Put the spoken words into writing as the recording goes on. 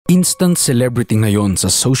Instant celebrity ngayon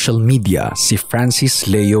sa social media si Francis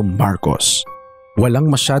Leo Marcos.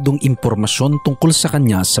 Walang masyadong impormasyon tungkol sa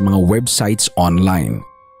kanya sa mga websites online.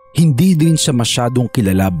 Hindi din siya masyadong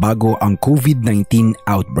kilala bago ang COVID-19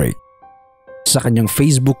 outbreak. Sa kanyang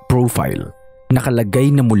Facebook profile,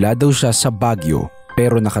 nakalagay na mula daw siya sa Baguio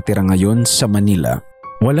pero nakatira ngayon sa Manila.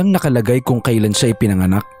 Walang nakalagay kung kailan siya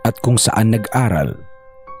ipinanganak at kung saan nag-aral.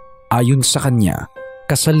 Ayon sa kanya,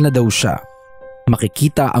 kasal na daw siya.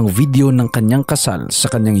 Makikita ang video ng kanyang kasal sa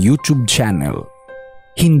kanyang YouTube channel.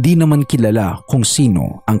 Hindi naman kilala kung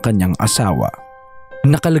sino ang kanyang asawa.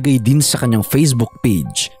 Nakalagay din sa kanyang Facebook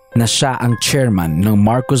page na siya ang chairman ng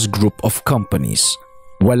Marcos Group of Companies.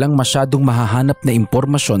 Walang masyadong mahahanap na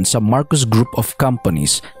impormasyon sa Marcos Group of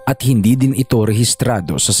Companies at hindi din ito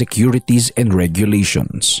rehistrado sa Securities and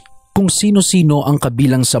Regulations. Kung sino-sino ang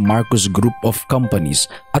kabilang sa Marcos Group of Companies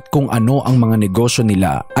at kung ano ang mga negosyo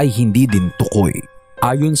nila ay hindi din tukoy.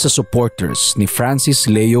 Ayon sa supporters ni Francis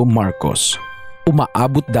Leo Marcos,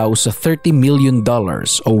 umaabot daw sa $30 million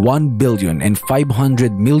o 1 billion and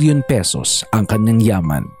 500 million pesos ang kanyang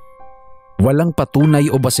yaman. Walang patunay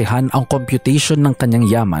o basehan ang computation ng kanyang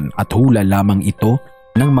yaman at hula lamang ito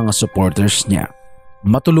ng mga supporters niya.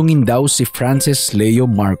 Matulungin daw si Francis Leo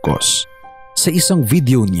Marcos. Sa isang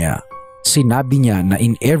video niya, sinabi niya na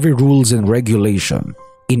in every rules and regulation,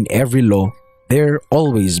 in every law, there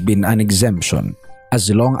always been an exemption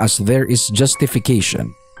as long as there is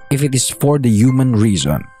justification if it is for the human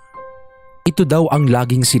reason. Ito daw ang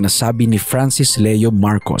laging sinasabi ni Francis Leo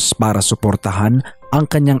Marcos para suportahan ang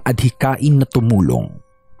kanyang adhikain na tumulong.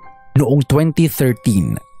 Noong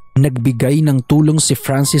 2013, nagbigay ng tulong si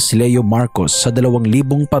Francis Leo Marcos sa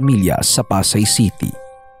 2,000 pamilya sa Pasay City.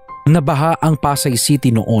 Nabaha ang Pasay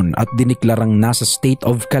City noon at diniklarang nasa state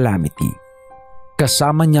of calamity.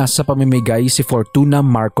 Kasama niya sa pamimigay si Fortuna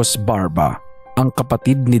Marcos Barba, ang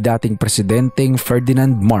kapatid ni dating presidenteng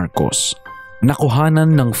Ferdinand Marcos.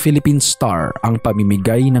 Nakuhanan ng Philippine Star ang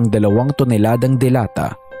pamimigay ng 2 toneladang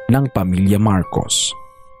delata ng pamilya Marcos.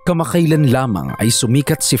 Kamakailan lamang ay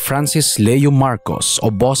sumikat si Francis Leo Marcos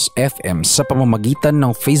o Boss FM sa pamamagitan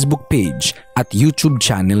ng Facebook page at YouTube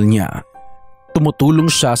channel niya. Tumutulong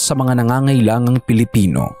siya sa mga nangangailangang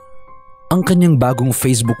Pilipino. Ang kanyang bagong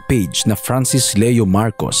Facebook page na Francis Leo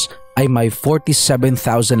Marcos ay may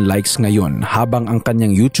 47,000 likes ngayon habang ang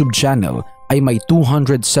kanyang YouTube channel ay may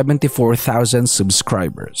 274,000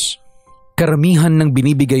 subscribers. Karamihan ng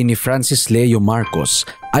binibigay ni Francis Leo Marcos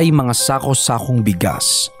ay mga sako-sakong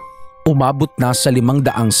bigas. Umabot na sa 500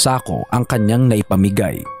 sako ang kanyang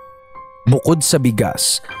naipamigay. Bukod sa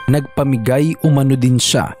bigas, nagpamigay umano din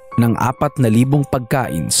siya ng 4,000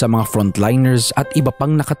 pagkain sa mga frontliners at iba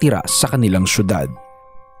pang nakatira sa kanilang syudad.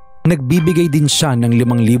 Nagbibigay din siya ng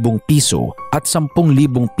 5,000 piso at 10,000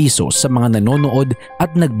 piso sa mga nanonood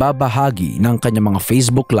at nagbabahagi ng kanyang mga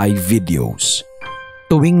Facebook Live videos.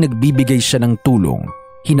 Tuwing nagbibigay siya ng tulong,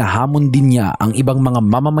 hinahamon din niya ang ibang mga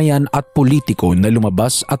mamamayan at politiko na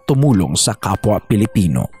lumabas at tumulong sa kapwa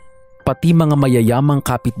Pilipino. Pati mga mayayamang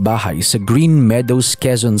kapitbahay sa Green Meadows,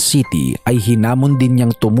 Quezon City ay hinamon din niyang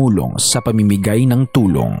tumulong sa pamimigay ng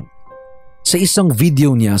tulong. Sa isang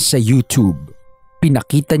video niya sa YouTube,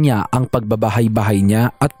 pinakita niya ang pagbabahay-bahay niya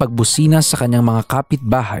at pagbusina sa kanyang mga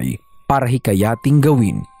kapitbahay para hikayating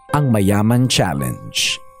gawin ang Mayaman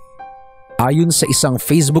Challenge. Ayon sa isang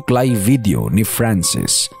Facebook Live video ni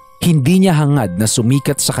Francis, hindi niya hangad na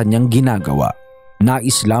sumikat sa kanyang ginagawa.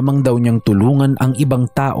 Nais lamang daw niyang tulungan ang ibang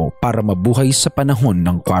tao para mabuhay sa panahon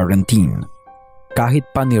ng quarantine. Kahit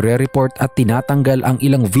pa nire-report at tinatanggal ang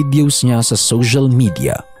ilang videos niya sa social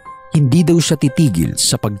media, hindi daw siya titigil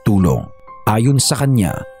sa pagtulong. Ayon sa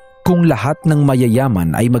kanya, kung lahat ng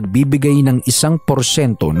mayayaman ay magbibigay ng 1%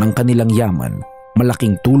 ng kanilang yaman,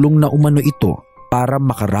 malaking tulong na umano ito para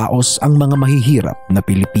makaraos ang mga mahihirap na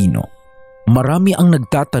Pilipino. Marami ang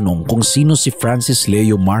nagtatanong kung sino si Francis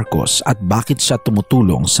Leo Marcos at bakit siya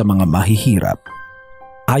tumutulong sa mga mahihirap.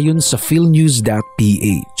 Ayon sa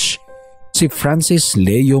philnews.ph, si Francis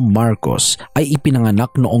Leo Marcos ay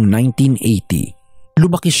ipinanganak noong 1980.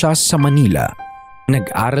 Lumaki siya sa Manila.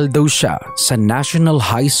 Nag-aral daw siya sa National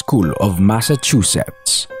High School of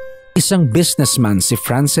Massachusetts. Isang businessman si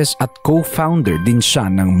Francis at co-founder din siya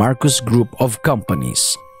ng Marcos Group of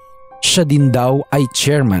Companies. Siya din daw ay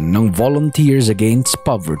chairman ng Volunteers Against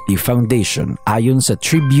Poverty Foundation ayon sa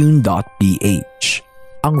Tribune.ph.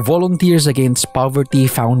 Ang Volunteers Against Poverty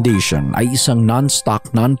Foundation ay isang non-stock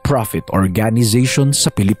non-profit organization sa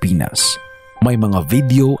Pilipinas. May mga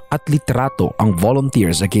video at litrato ang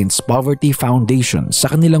Volunteers Against Poverty Foundation sa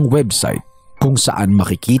kanilang website kung saan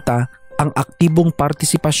makikita ang aktibong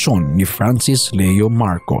partisipasyon ni Francis Leo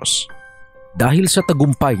Marcos. Dahil sa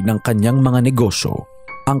tagumpay ng kanyang mga negosyo,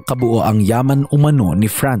 ang kabuoang yaman umano ni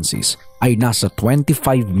Francis ay nasa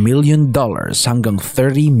 $25 million hanggang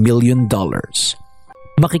 $30 million.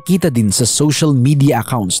 Makikita din sa social media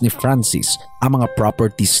accounts ni Francis ang mga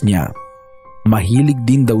properties niya. Mahilig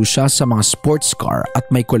din daw siya sa mga sports car at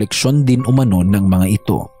may koleksyon din umano ng mga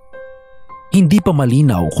ito. Hindi pa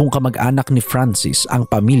malinaw kung kamag-anak ni Francis ang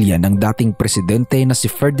pamilya ng dating presidente na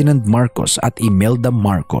si Ferdinand Marcos at Imelda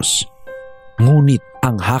Marcos. Ngunit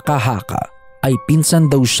ang haka-haka ay pinsan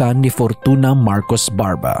daw siya ni Fortuna Marcos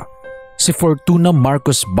Barba. Si Fortuna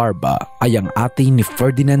Marcos Barba ay ang ate ni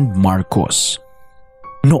Ferdinand Marcos.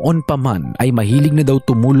 Noon pa man ay mahilig na daw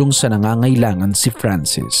tumulong sa nangangailangan si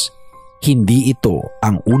Francis. Hindi ito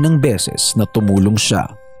ang unang beses na tumulong siya.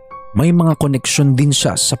 May mga koneksyon din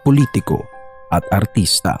siya sa politiko at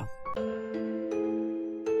artista.